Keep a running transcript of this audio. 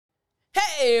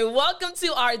Hey, welcome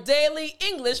to our daily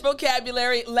English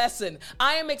vocabulary lesson.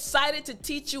 I am excited to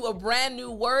teach you a brand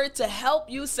new word to help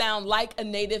you sound like a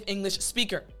native English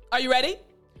speaker. Are you ready?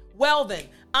 Well then,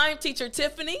 I'm teacher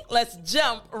Tiffany. Let's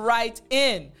jump right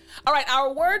in. All right,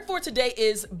 our word for today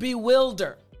is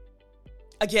bewilder.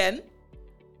 Again,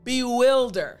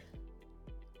 bewilder.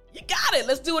 You got it.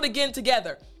 Let's do it again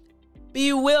together.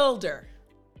 Bewilder.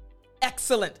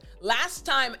 Excellent. Last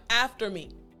time after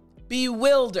me.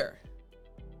 Bewilder.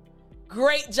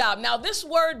 Great job. Now, this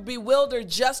word bewilder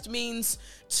just means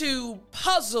to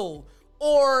puzzle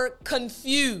or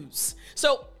confuse.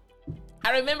 So,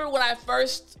 I remember when I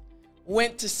first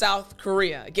went to South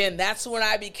Korea. Again, that's when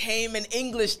I became an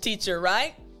English teacher,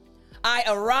 right? I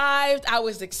arrived, I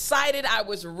was excited, I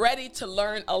was ready to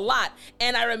learn a lot.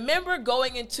 And I remember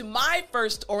going into my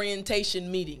first orientation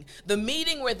meeting, the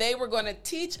meeting where they were going to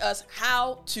teach us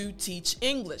how to teach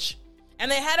English.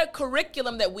 And they had a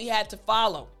curriculum that we had to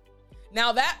follow.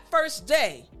 Now, that first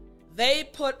day, they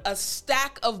put a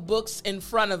stack of books in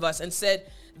front of us and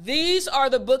said, these are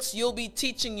the books you'll be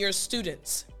teaching your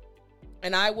students.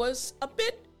 And I was a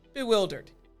bit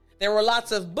bewildered. There were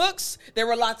lots of books, there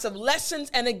were lots of lessons,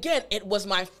 and again, it was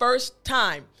my first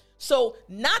time. So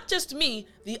not just me,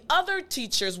 the other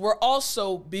teachers were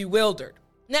also bewildered.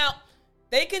 Now,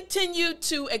 they continued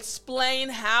to explain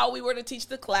how we were to teach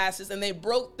the classes, and they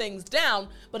broke things down.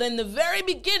 But in the very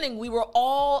beginning, we were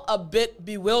all a bit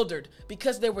bewildered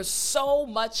because there was so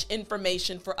much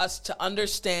information for us to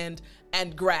understand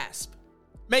and grasp.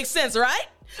 Makes sense, right?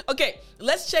 Okay,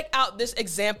 let's check out this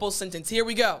example sentence. Here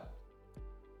we go.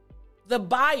 The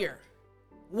buyer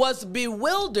was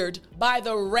bewildered by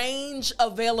the range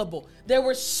available. There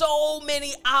were so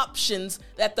many options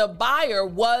that the buyer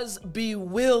was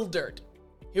bewildered.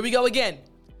 Here we go again.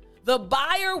 The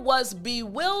buyer was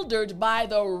bewildered by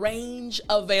the range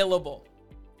available.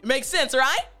 It makes sense,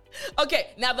 right?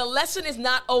 Okay, now the lesson is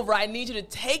not over. I need you to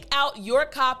take out your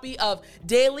copy of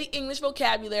Daily English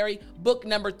Vocabulary, book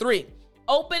number 3.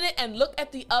 Open it and look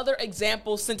at the other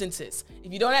example sentences.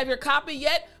 If you don't have your copy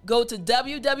yet, go to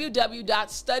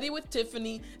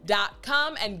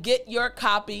www.studywithtiffany.com and get your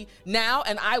copy now,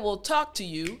 and I will talk to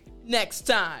you next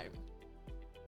time.